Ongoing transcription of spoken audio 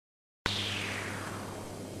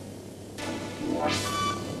We're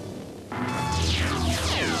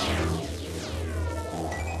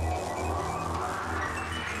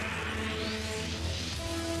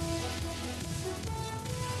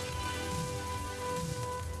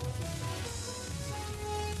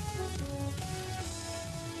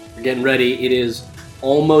getting ready. It is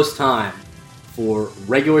almost time for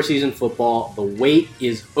regular season football. The wait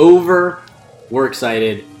is over. We're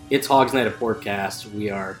excited. It's Hogs Night, a podcast. We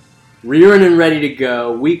are rearing and ready to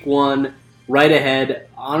go. Week 1, right ahead.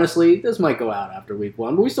 Honestly, this might go out after week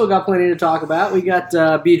 1, but we still got plenty to talk about. We got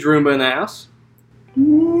Beach Roomba in the house.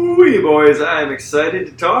 Woo, boys, I am excited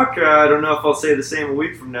to talk. I don't know if I'll say the same a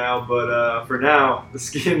week from now, but for now, the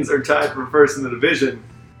Skins are tied for first in the division.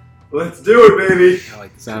 Let's do it, baby. I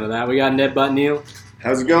like the sound of that. We got Ned Neal.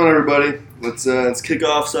 How's it going, everybody? Let's kick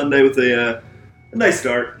off Sunday with a nice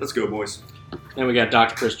start. Let's go, boys. And we got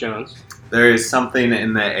Dr. Chris Jones. There is something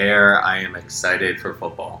in the air. I am excited for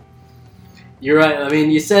football. You're right. I mean,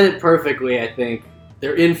 you said it perfectly, I think.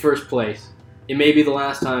 They're in first place. It may be the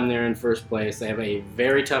last time they're in first place. They have a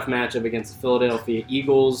very tough matchup against the Philadelphia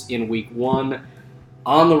Eagles in week 1.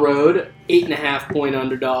 On the road, 8.5-point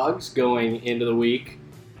underdogs going into the week.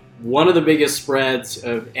 One of the biggest spreads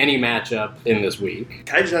of any matchup in this week.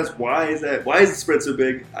 Can I just ask, why is that? Why is the spread so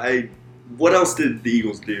big? What else did the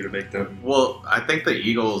Eagles do to make them? Well, I think the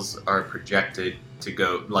Eagles are projected to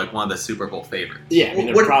go like one of the Super Bowl favorites. Yeah, I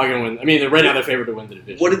mean, they're probably going to win. I mean, right now they're favored to win the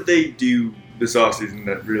division. What did they do this offseason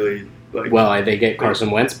that really, Well, they get Carson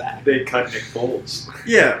Wentz back. They cut Nick Foles.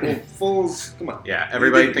 Yeah, well, Foles, come on. Yeah,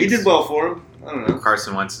 everybody he thinks did well for him. I don't know.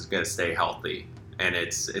 Carson Wentz is going to stay healthy, and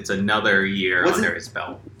it's another year under his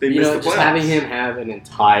belt. They missed the just playoffs. having him have an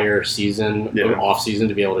entire season, or off season,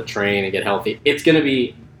 to be able to train and get healthy, it's going to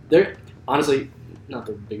be. They're honestly not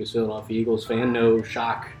the biggest Philadelphia Eagles fan, no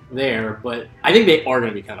shock there, but I think they are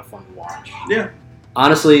going to be kind of fun to watch. Yeah.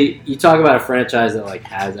 Honestly, you talk about a franchise that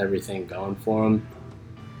has everything going for them.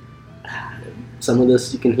 Some of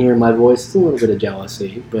this you can hear in my voice. It's a little bit of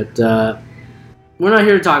jealousy, but we're not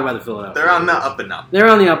here to talk about the Philadelphia. They're on the up and up. They're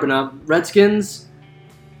on the up and up. Redskins,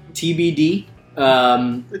 TBD.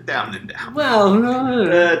 They're down and down.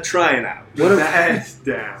 Well, trying out. That's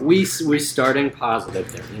down. we're starting positive.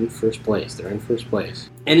 They're in first place.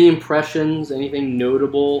 Any impressions? Anything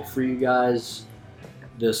notable for you guys?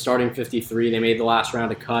 The starting 53, they made the last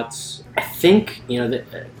round of cuts. I think it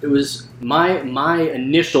was my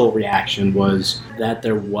initial reaction was that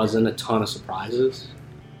there wasn't a ton of surprises.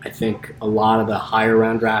 I think a lot of the higher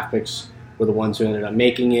round draft picks were the ones who ended up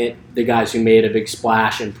making it. The guys who made a big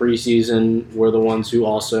splash in preseason were the ones who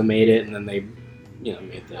also made it, and then they,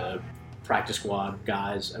 made the practice squad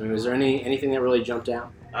guys. I mean, was there anything that really jumped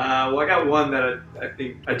out? Well, I got one that I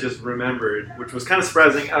think I just remembered, which was kind of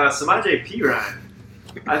surprising. Samaje Perine.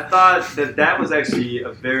 I thought that was actually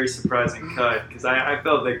a very surprising cut because I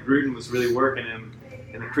felt that Gruden was really working him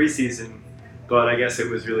in the preseason, but I guess it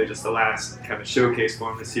was really just the last kind of showcase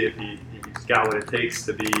for him to see if he's got what it takes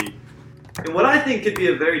to be in what I think could be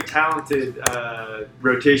a very talented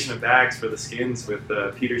rotation of backs for the Skins with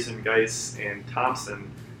Peterson, Geis, and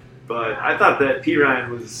Thompson. But I thought that Perine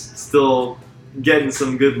was still getting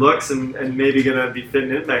some good looks and maybe going to be fitting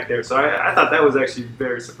in back there. So I thought that was actually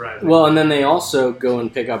very surprising. Well, and then they also go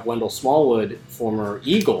and pick up Wendell Smallwood, former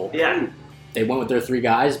Eagle. Yeah. They went with their 3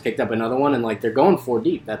 guys, picked up another one, and they're going 4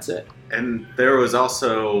 deep. That's it. And there was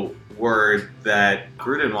also word that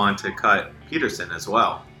Gruden wanted to cut Peterson as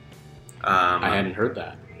well. I hadn't heard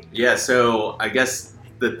that. Yeah, so I guess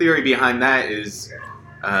the theory behind that is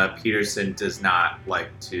Peterson does not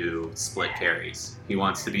like to split carries. He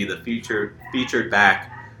wants to be the featured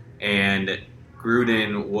back, and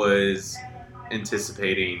Gruden was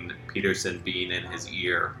anticipating Peterson being in his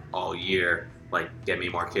ear all year, like, get me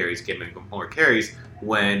more carries,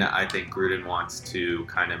 when I think Gruden wants to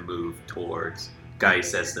kind of move towards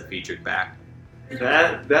Geis as the featured back.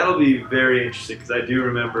 That'll be very interesting because I do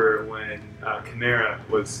remember when Kamara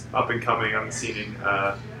was up and coming on the scene in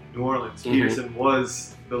New Orleans. Mm-hmm. Peterson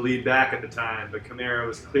was the lead back at the time, but Kamara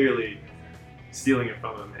was clearly stealing it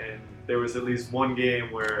from him. And there was at least one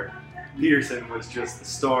game where Peterson was just the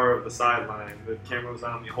star of the sideline. The camera was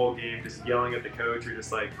on the whole game, just yelling at the coach, or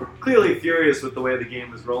just clearly furious with the way the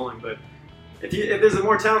game was rolling. But if there's a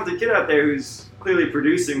more talented kid out there who's clearly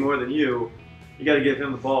producing more than you got to give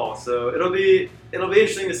him the ball. So it'll be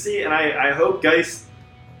interesting to see, and I hope Geis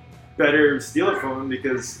better steal it from him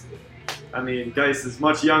because, I mean, Geis is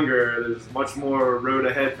much younger. There's much more road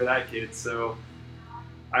ahead for that kid. So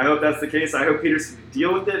I hope that's the case. I hope Peterson can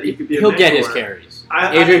deal with it. He'll get his carries.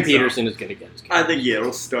 Adrian Peterson is going to get his carries. I think,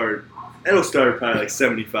 it'll start probably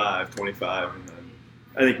 75-25, and then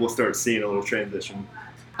I think we'll start seeing a little transition.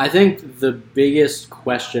 I think the biggest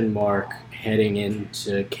question mark heading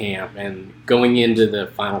into camp and going into the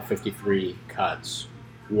final 53 cuts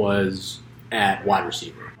was at wide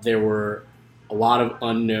receiver. There were a lot of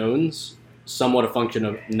unknowns, somewhat a function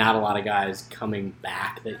of not a lot of guys coming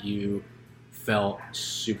back that you felt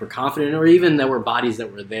super confident, or even there were bodies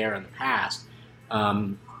that were there in the past.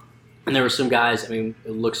 And there were some guys, I mean,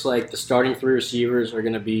 it looks like the starting 3 receivers are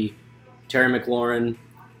going to be Terry McLaurin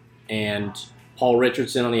and Paul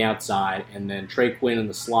Richardson on the outside, and then Trey Quinn in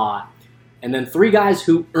the slot. And then 3 guys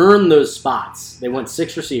who earned those spots. They went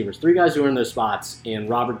 6 receivers. 3 guys who earned those spots in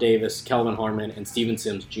Robert Davis, Kelvin Harmon, and Steven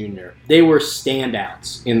Sims Jr. They were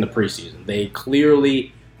standouts in the preseason. They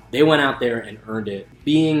went out there and earned it.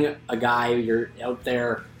 Being a guy, you're out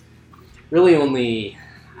there really only,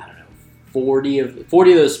 40 of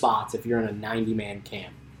those spots, if you're in a 90-man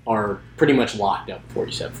camp, are pretty much locked up before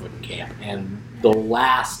you set foot in camp. And the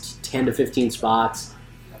last 10 to 15 spots,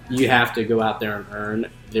 you have to go out there and earn.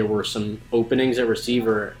 There were some openings at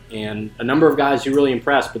receiver and a number of guys who really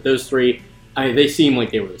impressed, but those 3, they seemed like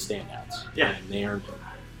they were the standouts. Yeah. And they earned it.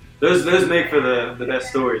 Those make for the best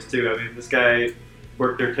stories, too. I mean, this guy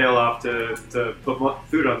worked their tail off to put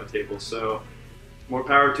food on the table, so more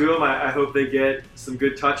power to them. I hope they get some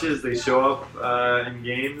good touches. They show up in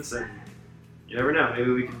games, and you never know.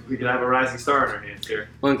 Maybe we could have a rising star in our hands here.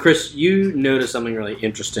 Well, and Chris, you noticed something really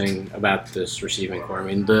interesting about this receiving corps. I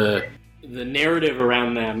mean, the narrative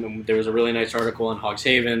around them, and there was a really nice article on Hogs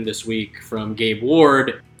Haven this week from Gabe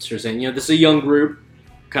Ward, sort of saying, this is a young group,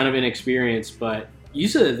 kind of inexperienced, but you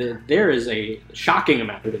said that there is a shocking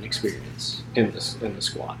amount of inexperience in the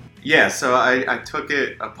squad. Yeah, so I took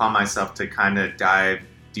it upon myself to kind of dive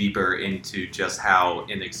deeper into just how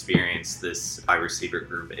inexperienced this wide receiver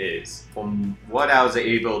group is. From what I was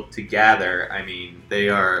able to gather, I mean, they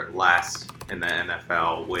are last in the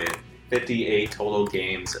NFL with 58 total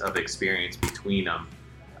games of experience between them.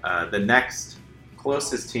 The next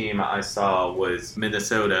closest team I saw was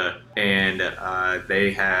Minnesota, and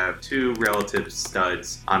they have 2 relative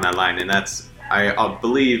studs on that line, and I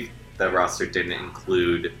believe the roster didn't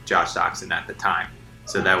include Josh Doctson at the time,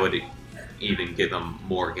 so that would even give them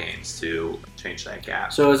more games to change that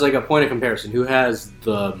gap. So as like a point of comparison, who has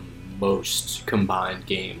the most combined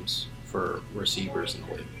games for receivers in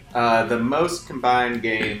the league? The most combined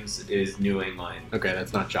games is New England. Okay,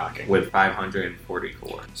 that's not shocking. With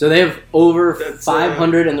 544. So they have over That's,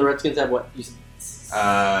 500, and the Redskins have what?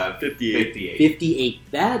 58. 58.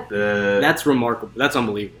 That's remarkable. That's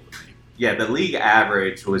unbelievable. Yeah, the league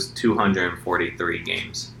average was 243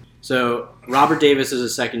 games. So Robert Davis is a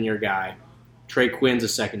second-year guy. Trey Quinn's a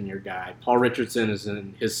second-year guy. Paul Richardson is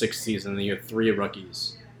in his 6th season, and you have 3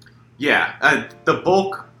 rookies. Yeah, the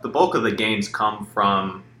bulk of the games come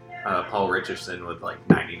from Paul Richardson with like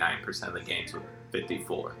 99% of the games with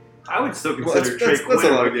 54. I would still Well, consider Trey Quinn. that's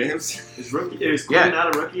a lot of games. Is Quinn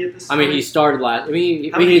not a rookie at this I point? mean, he started last. How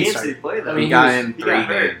many games did he play, though? He got in he 3 got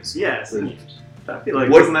hurt. games. Yes. 3 games. I feel like,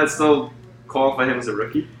 doesn't that still qualify him as a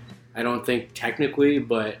rookie? I don't think technically,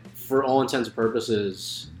 but for all intents and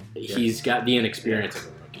purposes, he's got the inexperience of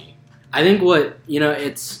a rookie. I think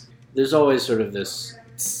there's always sort of this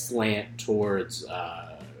slant towards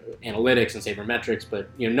analytics and sabermetrics, but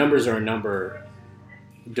numbers are a number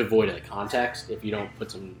devoid of the context if you don't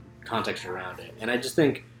put some context around it. And I just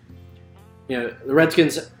think the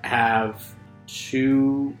Redskins have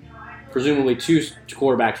presumably two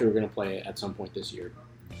quarterbacks who are going to play at some point this year.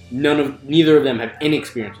 Neither of them have any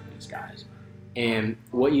experience with these guys. And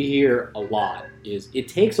what you hear a lot is it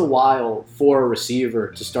takes a while for a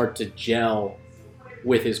receiver to start to gel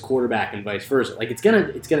with his quarterback and vice versa. Like it's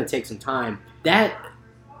gonna take some time. That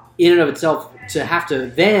in and of itself, to have to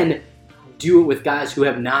then do it with guys who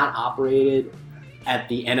have not operated at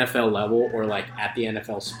the NFL level or like at the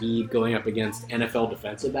NFL speed going up against NFL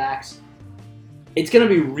defensive backs, it's going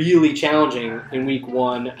to be really challenging in week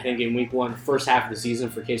 1. I think in week 1, first half of the season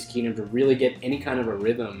for Case Keenum to really get any kind of a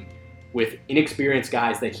rhythm with inexperienced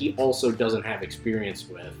guys that he also doesn't have experience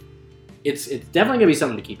with. It's definitely going to be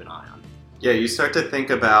something to keep an eye on. Yeah, you start to think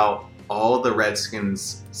about all the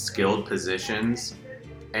Redskins' skilled positions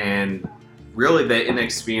and really the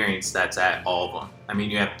inexperience that's at all of them. I mean,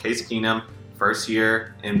 you have Case Keenum, first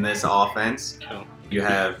year in this offense. Oh. You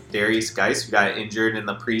have Darius Geis, who got injured in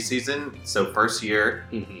the preseason, so first year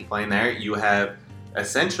playing there. You have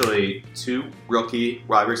essentially 2 rookie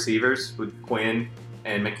wide receivers with Quinn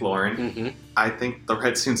and McLaurin. Mm-hmm. I think the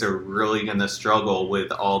Redskins are really going to struggle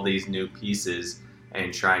with all these new pieces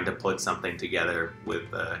and trying to put something together with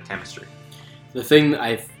chemistry. The thing that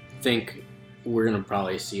I think we're going to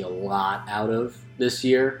probably see a lot out of this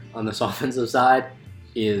year on this offensive side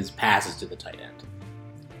is passes to the tight end.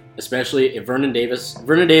 especially if Vernon Davis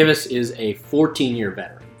is a 14-year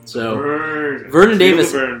veteran. So Vernon Vernon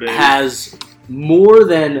Davis baby. has more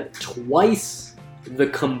than twice the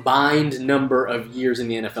combined number of years in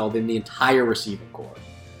the NFL than the entire receiving corps.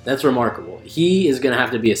 That's remarkable. He is going to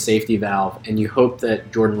have to be a safety valve, and you hope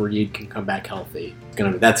that Jordan Reed can come back healthy.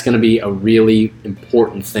 That's going to be a really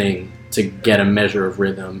important thing to get a measure of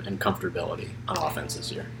rhythm and comfortability on offense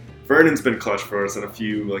this year. Vernon's been clutch for us on a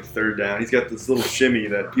few third down. He's got this little shimmy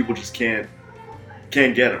that people just can't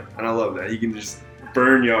get him, and I love that. He can just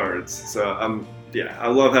burn yards. So I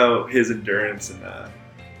love how his endurance and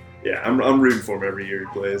I'm rooting for him every year he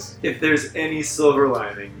plays. If there's any silver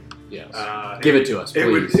lining, yes, give it to us,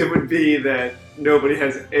 please. It would be that nobody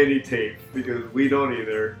has any tape because we don't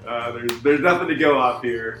either. There's nothing to go off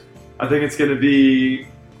here. I think it's going to be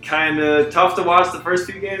kind of tough to watch the first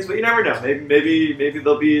few games, but you never know. Maybe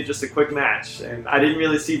there'll be just a quick match. And I didn't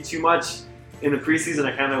really see too much in the preseason.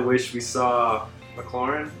 I kind of wish we saw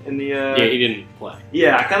McLaurin in the. He didn't play.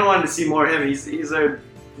 Yeah, I kind of wanted to see more of him. He's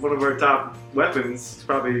one of our top weapons. He's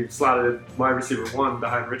probably slotted wide receiver 1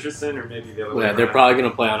 behind Richardson, or maybe the other way. Yeah, they're probably going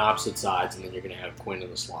to play on opposite sides, and then you're going to have Quinn in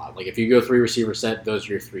the slot. If you go 3 receiver set, those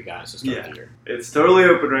are your 3 guys to start the year. It's totally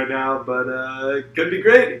open right now, but it could be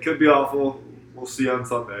great. It could be awful. We'll see on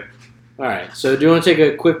Sunday. All right. So do you want to take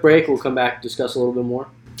a quick break? We'll come back and discuss a little bit more.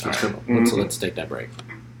 All right. Mm-hmm. Let's take that break.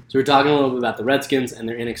 So we're talking a little bit about the Redskins and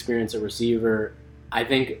their inexperience at receiver. I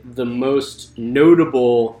think the most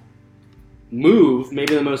notable move,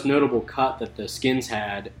 maybe the most notable cut that the Skins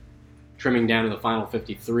had trimming down to the final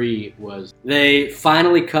 53 was they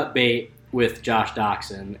finally cut bait with Josh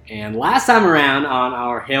Doxson. And last time around on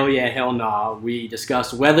our Hell Yeah, Hell Nah, we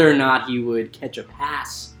discussed whether or not he would catch a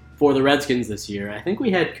pass for the Redskins this year. I think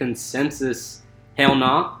we had consensus Hell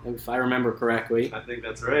Nah, if I remember correctly. I think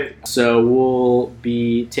that's right. So we'll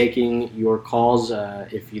be taking your calls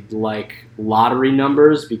if you'd like lottery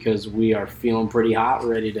numbers, because we are feeling pretty hot.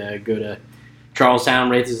 We're ready to go to Charlestown,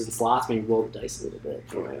 races and slots, maybe roll the dice a little bit.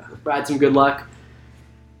 Provide some good luck.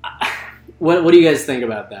 What do you guys think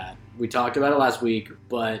about that? We talked about it last week,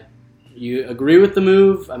 but you agree with the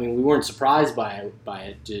move? I mean, we weren't surprised by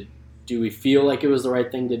it. Do we feel like it was the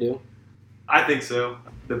right thing to do? I think so.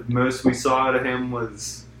 The most we saw out of him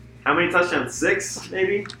was, how many touchdowns? 6,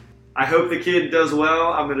 maybe? I hope the kid does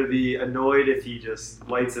well. I'm going to be annoyed if he just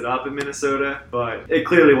lights it up in Minnesota, but it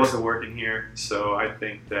clearly wasn't working here, so I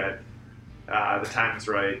think that the time is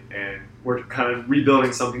right, and we're kind of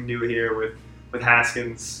rebuilding something new here with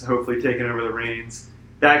Haskins hopefully taking over the reins.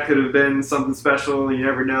 That could have been something special, you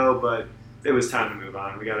never know, but it was time to move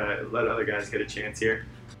on. We got to let other guys get a chance here.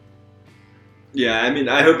 Yeah, I mean,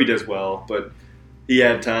 I hope he does well, but he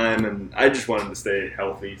had time, and I just want him to stay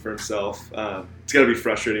healthy for himself. It's got to be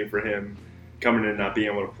frustrating for him coming in and not being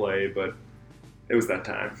able to play, but it was that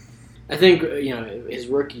time. I think, his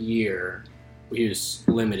rookie year, he was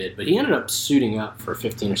limited, but he ended up suiting up for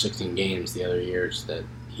 15 or 16 games the other years that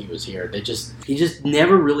he was here. He just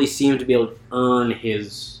never really seemed to be able to earn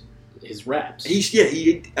his reps. I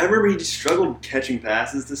remember he just struggled catching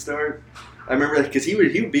passes to start. I remember because he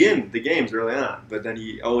would be in the games early on, but then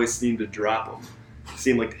he always seemed to drop them. It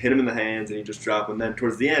seemed like to hit him in the hands and he'd just drop them. And then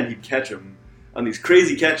towards the end, he'd catch them on these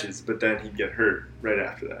crazy catches, but then he'd get hurt right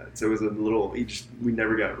after that. So it was we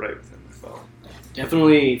never got it right with him, I felt.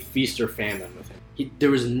 Definitely feast or famine with him.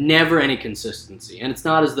 There was never any consistency, and it's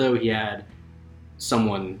not as though he had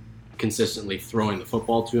someone consistently throwing the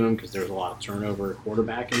football to him, because there was a lot of turnover at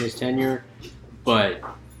quarterback in his tenure. But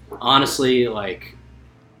honestly,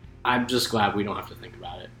 I'm just glad we don't have to think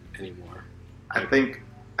about it anymore. I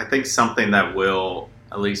think something that will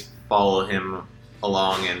at least follow him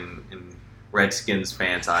along in Redskins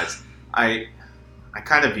fans' eyes. I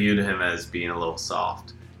kind of viewed him as being a little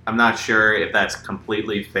soft. I'm not sure if that's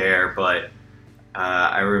completely fair, but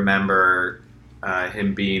I remember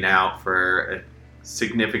him being out for a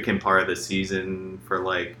significant part of the season for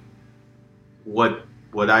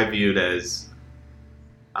what I viewed as,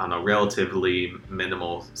 I don't know, relatively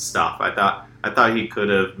minimal stuff. I thought he could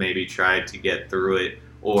have maybe tried to get through it,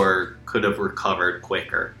 or could have recovered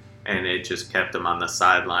quicker, and it just kept him on the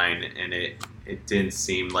sideline, and it didn't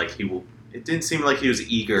seem like he was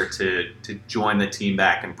eager to join the team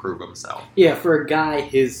back and prove himself. Yeah, for a guy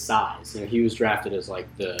his size, he was drafted as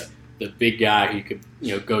the big guy who could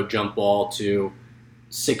go jump ball to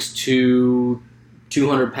 6'2",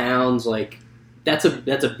 200 pounds. That's a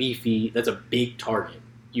big target.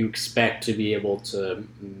 You expect to be able to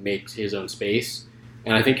make his own space,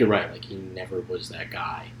 and I think you're right. He never was that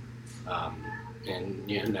guy, and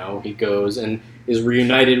he goes and is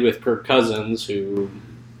reunited with Kirk Cousins, who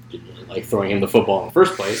didn't really like throwing him the football in the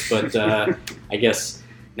first place. But I guess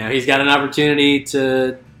Now he's got an opportunity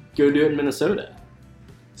to go do it in Minnesota.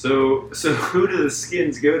 So who do the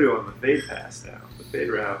Skins go to on the fade pass now? The fade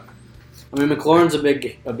route. I mean, McLaurin's a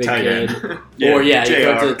big Tight kid. end. Or you JR.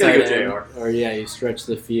 go to the Gotta tight go end. Or you stretch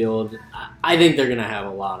the field. I think they're gonna have a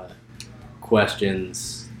lot of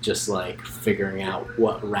questions, just like figuring out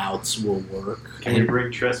what routes will work. Can you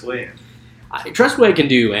bring Tressway in? Tressway can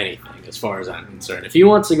do anything, as far as I'm concerned. If he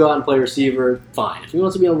wants to go out and play receiver, fine. If he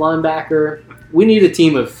wants to be a linebacker, we need a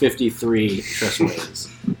team of 53 Tressways.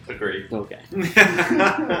 Agreed. Okay.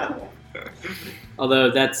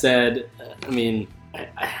 Although that said, I mean,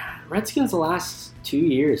 Redskins the last 2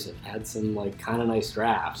 years have had some like kind of nice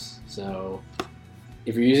drafts. So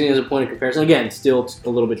if you're using it as a point of comparison, again, still a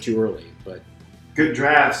little bit too early, but Good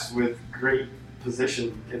drafts with great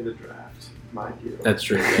position in the draft, mind you. that's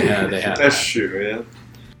true. They have. That's true, yeah.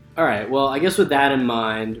 All right. Well, I guess with that in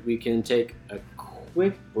mind, we can take a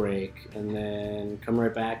quick break and then come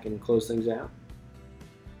right back and close things out.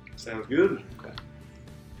 Sounds good.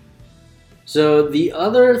 So the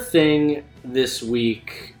other thing this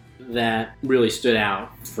week that really stood out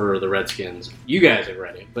for the Redskins, you guys have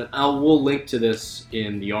read it, but we'll link to this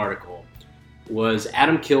in the article, was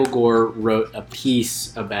Adam Kilgore wrote a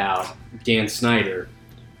piece about Dan Snyder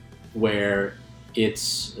where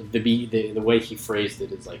it's the way he phrased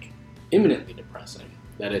it is like imminently depressing.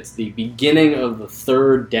 That it's the beginning of the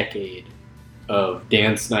third decade of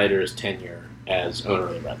Dan Snyder's tenure as owner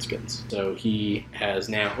of the Redskins. So he has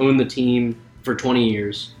now owned the team for 20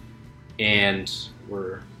 years, and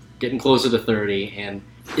we're getting closer to 30. And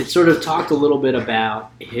it sort of talked a little bit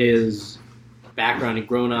about his background. He'd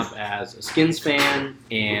grown up as a Skins fan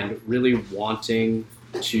and really wanting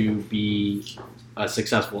to be a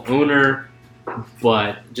successful owner,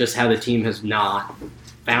 but just how the team has not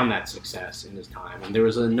found that success in his time. And there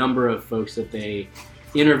was a number of folks that they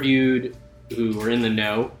interviewed who were in the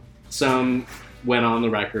know. Some went on the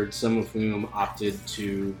record, some of whom opted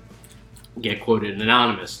to get quoted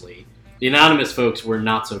anonymously. The anonymous folks were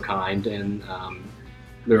not so kind, and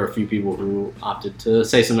there were a few people who opted to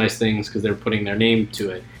say some nice things because they were putting their name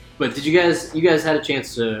to it. But did you guys had a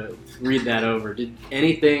chance to read that over? Did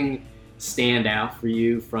anything stand out for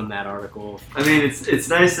you from that article? I mean, it's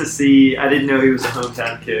nice to see. I didn't know he was a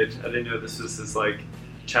hometown kid. I didn't know this was his like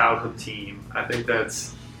childhood team. I think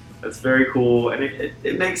that's very cool, and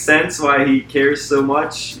it makes sense why he cares so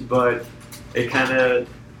much. But it kind of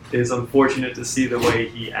is unfortunate to see the way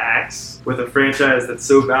he acts with a franchise that's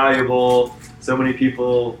so valuable. So many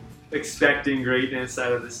people expecting greatness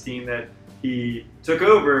out of this team that he took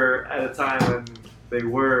over at a time when they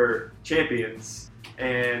were champions,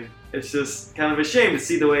 and it's just kind of a shame to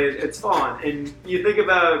see the way it's fallen. And you think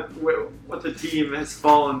about what the team has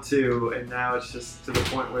fallen to, and now it's just to the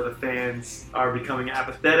point where the fans are becoming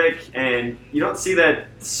apathetic. And you don't see that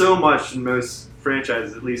so much in most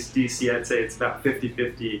franchises, at least DC. I'd say it's about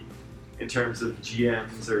 50-50 in terms of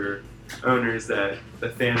GMs or owners that the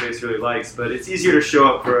fan base really likes. But it's easier to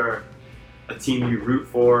show up for a team you root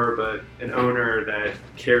for, but an owner that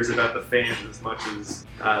cares about the fans as much as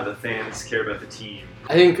the fans care about the team.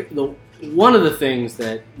 I think one of the things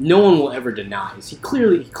that no one will ever deny is he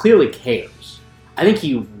clearly cares. I think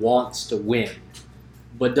he wants to win,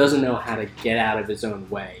 but doesn't know how to get out of his own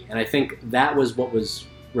way. And I think that was what was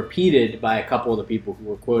repeated by a couple of the people who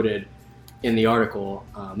were quoted in the article.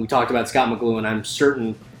 We talked about Scott McLuhan. I'm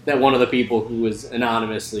certain that one of the people who was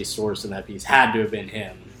anonymously sourced in that piece had to have been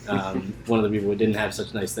him. One of the people who didn't have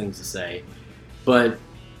such nice things to say. But,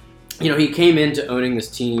 he came into owning this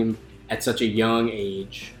team at such a young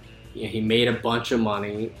age. He made a bunch of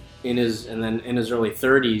money and then in his early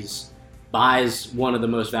 30s buys one of the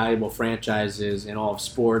most valuable franchises in all of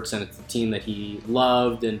sports, and it's the team that he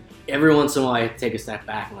loved. And every once in a while I take a step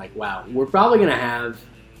back and like, wow, we're probably going to have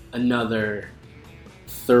another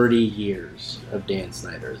 30 years of Dan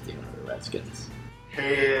Snyder as the owner of the Redskins.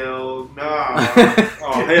 Hell no.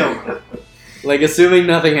 Oh, hell no. Like, assuming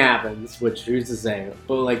nothing happens, which who's to say,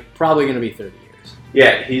 but like probably going to be 30 years.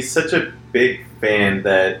 Yeah, he's such a big fan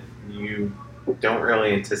that you don't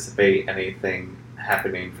really anticipate anything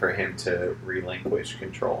happening for him to relinquish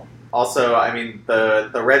control. Also, I mean,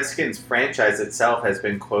 the Redskins franchise itself has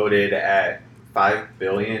been quoted at $5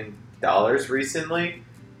 billion recently.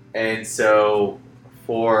 And so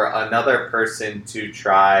for another person to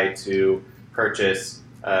try to purchase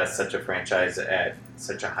such a franchise at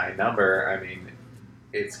such a high number, I mean,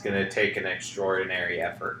 it's going to take an extraordinary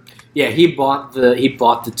effort. Yeah, he bought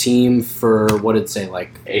the team for what did it say,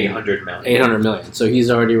 like $800 million. $800 million. So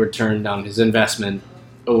he's already returned on his investment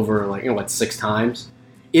over 6 times.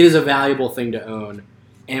 It is a valuable thing to own,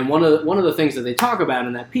 and one of the things that they talk about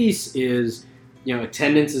in that piece is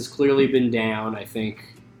attendance has clearly been down. I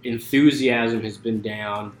think enthusiasm has been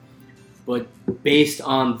down. But based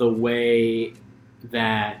on the way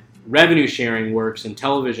that revenue sharing works and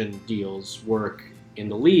television deals work in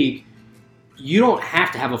the league, you don't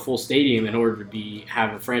have to have a full stadium in order to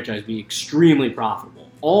have a franchise be extremely profitable.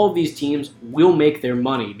 All of these teams will make their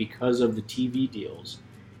money because of the TV deals.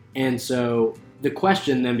 And so the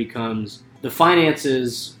question then becomes the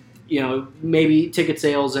finances, maybe ticket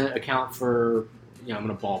sales account for, I'm going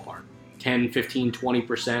to ballpark, 10, 15,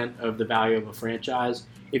 20% of the value of a franchise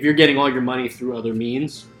if you're getting all your money through other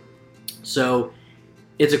means. So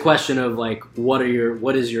it's a question of what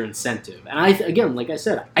is your incentive? And again, like I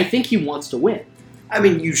said, I think he wants to win. I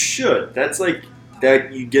mean, you should. That's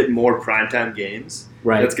that you get more primetime games.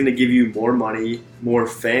 Right. That's going to give you more money, more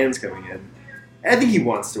fans coming in. I think he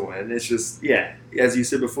wants to win. It's just, as you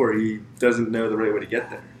said before, he doesn't know the right way to get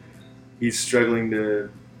there. He's struggling to.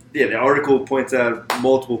 Yeah, the article points out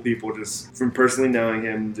multiple people just from personally knowing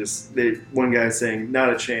him. One guy saying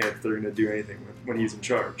not a chance they're going to do anything when he's in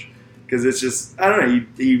charge. Because it's just, I don't know,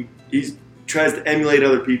 he tries to emulate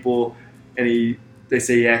other people, and they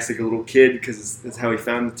say he acts like a little kid because that's how he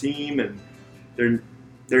found the team, and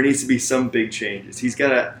there needs to be some big changes. He's got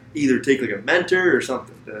to either take a mentor or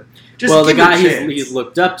something. The guy he's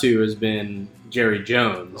looked up to has been Jerry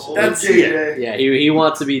Jones. That's JJ. Yeah, he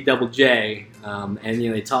wants to be Double J, and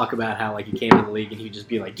they talk about how he came to the league and he'd just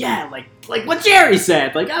be like what Jerry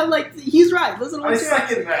said, he's right. Listen to what Jerry said. I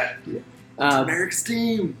second that. It's America's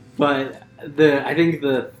team. But I think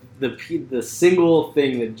the single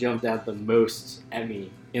thing that jumped out the most at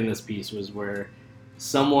me in this piece was where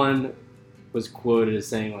someone was quoted as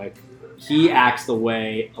saying he acts the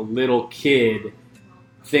way a little kid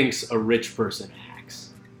thinks a rich person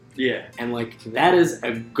acts. Yeah. And that is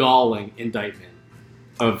a galling indictment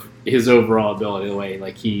of his overall ability, the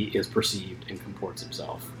way he is perceived and comports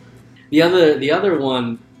himself. The other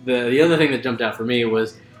thing that jumped out for me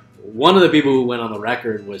was one of the people who went on the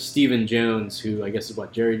record was Stephen Jones, who I guess is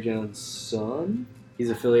Jerry Jones' son.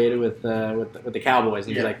 He's affiliated with the Cowboys,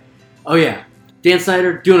 and he's like, "Oh yeah, Dan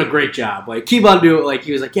Snyder doing a great job. Keep on doing."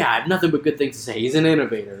 He was like, "Yeah, I have nothing but good things to say. He's an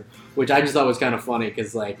innovator," which I just thought was kind of funny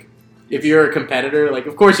because if you're a competitor,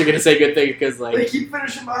 of course you're gonna say good things because they keep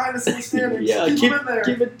finishing behind the same standards. Yeah, keep them in there.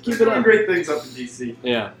 Keep it up. Great things up in DC.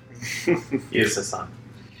 Yeah, he is the son.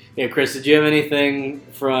 Yeah, Chris, did you have anything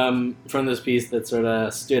from this piece that sort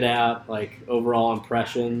of stood out, overall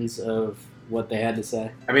impressions of what they had to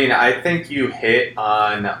say? I mean, I think you hit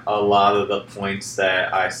on a lot of the points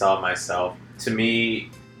that I saw myself. To me,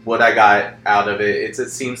 what I got out of it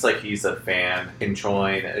seems like he's a fan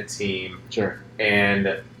enjoying a team. Sure.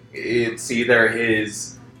 And it's either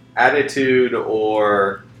his attitude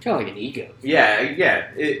or kind of like an ego.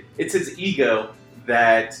 Yeah. It's his ego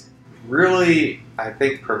that really, I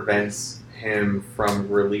think, prevents him from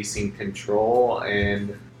releasing control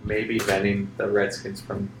and maybe preventing the Redskins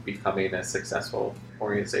from becoming a successful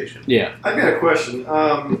organization. Yeah. I've got a question.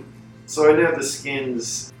 So I know the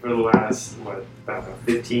Skins for the last, about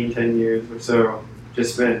 10 years or so,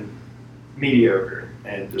 just been mediocre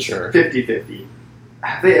and just 50-50.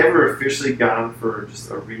 Have they ever officially gone for just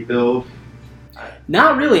a rebuild?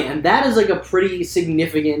 Not really, and that is a pretty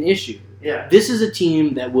significant issue. Yeah. This is a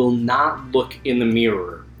team that will not look in the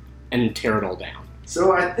mirror and tear it all down.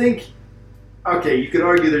 So I think, you could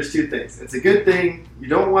argue there's two things. It's a good thing. You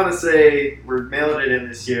don't want to say we're mailing it in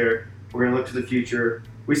this year. We're going to look to the future.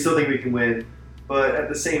 We still think we can win. But at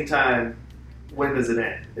the same time, when does it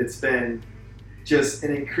end? It's been just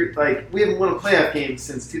an increase. We haven't won a playoff game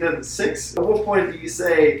since 2006. At what point do you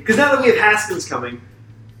say, because now that we have Haskins coming,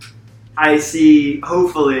 I see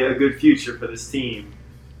hopefully a good future for this team.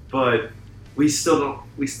 But we still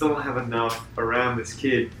don't have enough around this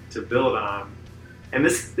kid to build on, and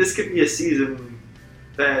this could be a season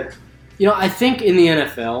that I think in the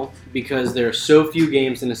NFL, because there are so few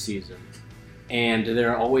games in a season, and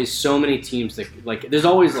there are always so many teams that there's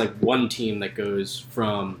always one team that goes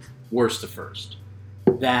from worst to first.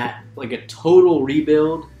 That a total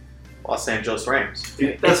rebuild. Los Angeles Rams.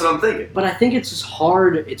 That's what I'm thinking. But I think it's just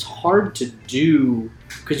hard. It's hard to do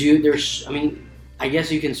because I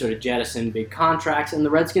guess you can sort of jettison big contracts, and the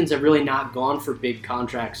Redskins have really not gone for big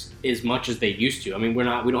contracts as much as they used to. We don't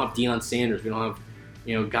have Deion Sanders, we don't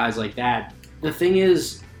have guys like that. The thing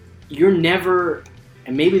is, you're never,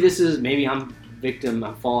 and maybe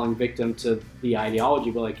I'm falling victim to the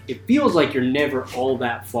ideology, but it feels like you're never all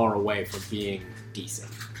that far away from being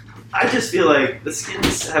decent. I just feel like the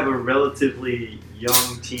Skins have a relatively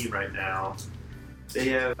young team right now, They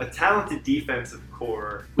have a talented defensive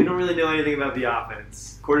core. We don't really know anything about the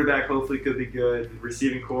offense. Quarterback hopefully could be good.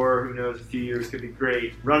 Receiving core, who knows, a few years could be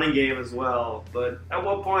great. Running game as well. But at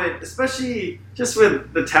what point, especially just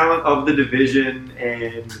with the talent of the division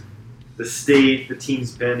and the state the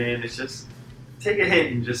team's been in, it's just take a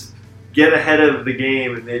hint and just get ahead of the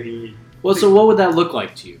game and maybe... Well, so what would that look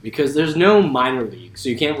like to you? Because there's no minor league, so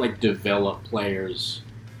you can't like develop players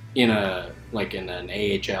in an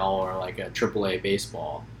AHL or like a AAA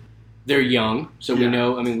baseball. They're young, so we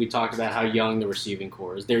know. I mean, we talked about how young the receiving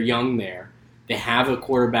core is. They're young there. They have a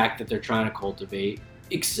quarterback that they're trying to cultivate.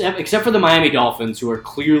 Except for the Miami Dolphins, who are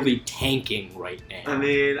clearly tanking right now. I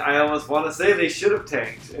mean, I almost want to say they should have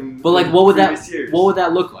tanked. But like, what would years.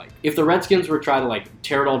 that look like if the Redskins were trying to like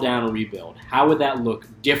tear it all down and rebuild? How would that look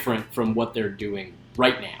different from what they're doing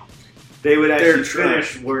right now? They would actually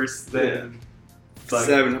finish worse than like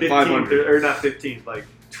 500 or not 15th, like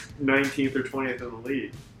 19th or 20th in the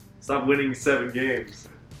league. Stop winning 7 games.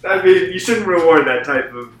 I mean, you shouldn't reward that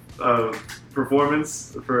type of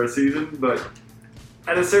performance for a season, but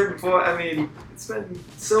at a certain point, I mean, it's been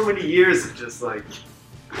so many years of just like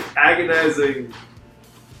agonizing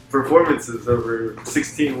performances over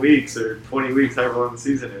 16 weeks or 20 weeks, however long the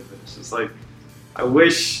season is. And it's just like, I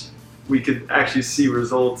wish we could actually see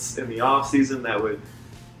results in the off season that would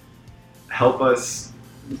help us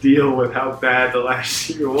deal with how bad the last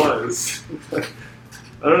year was.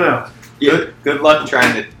 I don't know. Good luck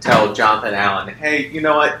trying to tell Jonathan Allen, hey, you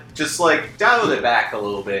know what? Just like dial it back a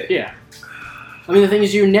little bit. Yeah. I mean, the thing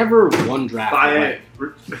is, you're never one draft away. Buy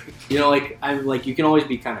it. You know, like you can always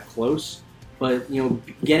be kind of close, but you know,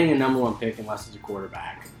 getting a number 1 pick unless it's a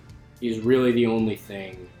quarterback is really the only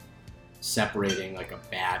thing separating like a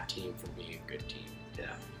bad team from being a good team. Yeah.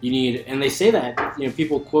 You need, and they say that, you know,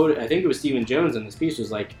 people quote, I think it was Stephen Jones in this piece,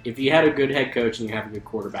 was like, if you had a good head coach and you have a good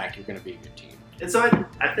quarterback, you're going to be a good team. And so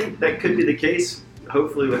I think that could be the case,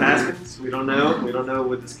 hopefully, with Haskins. We don't know. We don't know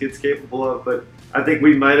what this kid's capable of, but I think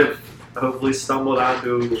we might have hopefully stumbled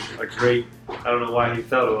onto a great, I don't know why he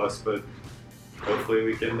fell to us, but hopefully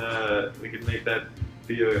we can make that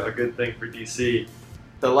be a good thing for DC.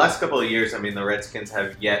 The last couple of years, I mean, the Redskins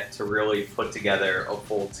have yet to really put together a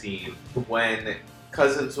full team. When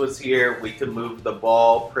Cousins was here, we could move the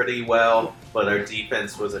ball pretty well, but our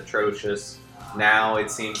defense was atrocious. Now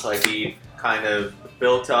it seems like he kind of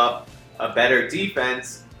built up a better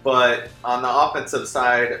defense, but on the offensive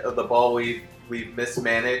side of the ball, we've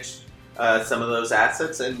mismanaged some of those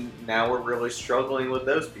assets, and now we're really struggling with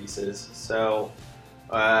those pieces. So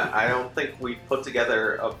I don't think we've put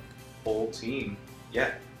together a full team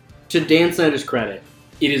yet. To Dan Snyder's credit,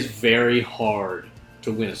 it is very hard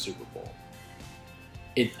to win a Super Bowl.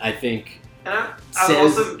 I think. And I'm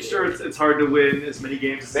also sure it's hard to win as many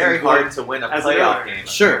games. It's very hard to win a playoff game.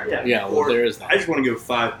 Sure. Yeah. Well, there is that. I just want to go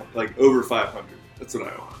over 500. That's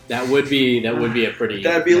what I want. That would be a pretty.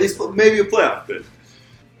 That'd be at least maybe a playoff bid.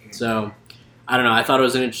 So, I don't know. I thought it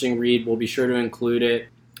was an interesting read. We'll be sure to include it.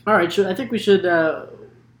 All right. I think we should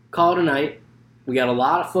call it a night. We got a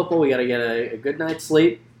lot of football. We got to get a good night's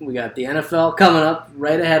sleep. We got the NFL coming up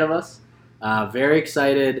right ahead of us. Very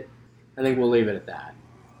excited. I think we'll leave it at that.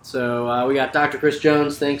 So we got Dr. Chris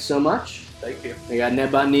Jones. Thanks so much. Thank you. We got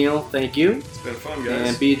Nebot Neal. Thank you. It's been fun, guys.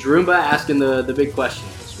 And B. Roomba asking the big question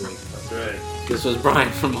this week. That's right. This was Brian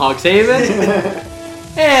from Hogs Haven.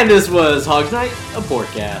 And this was Hogs Night, a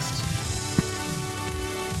podcast.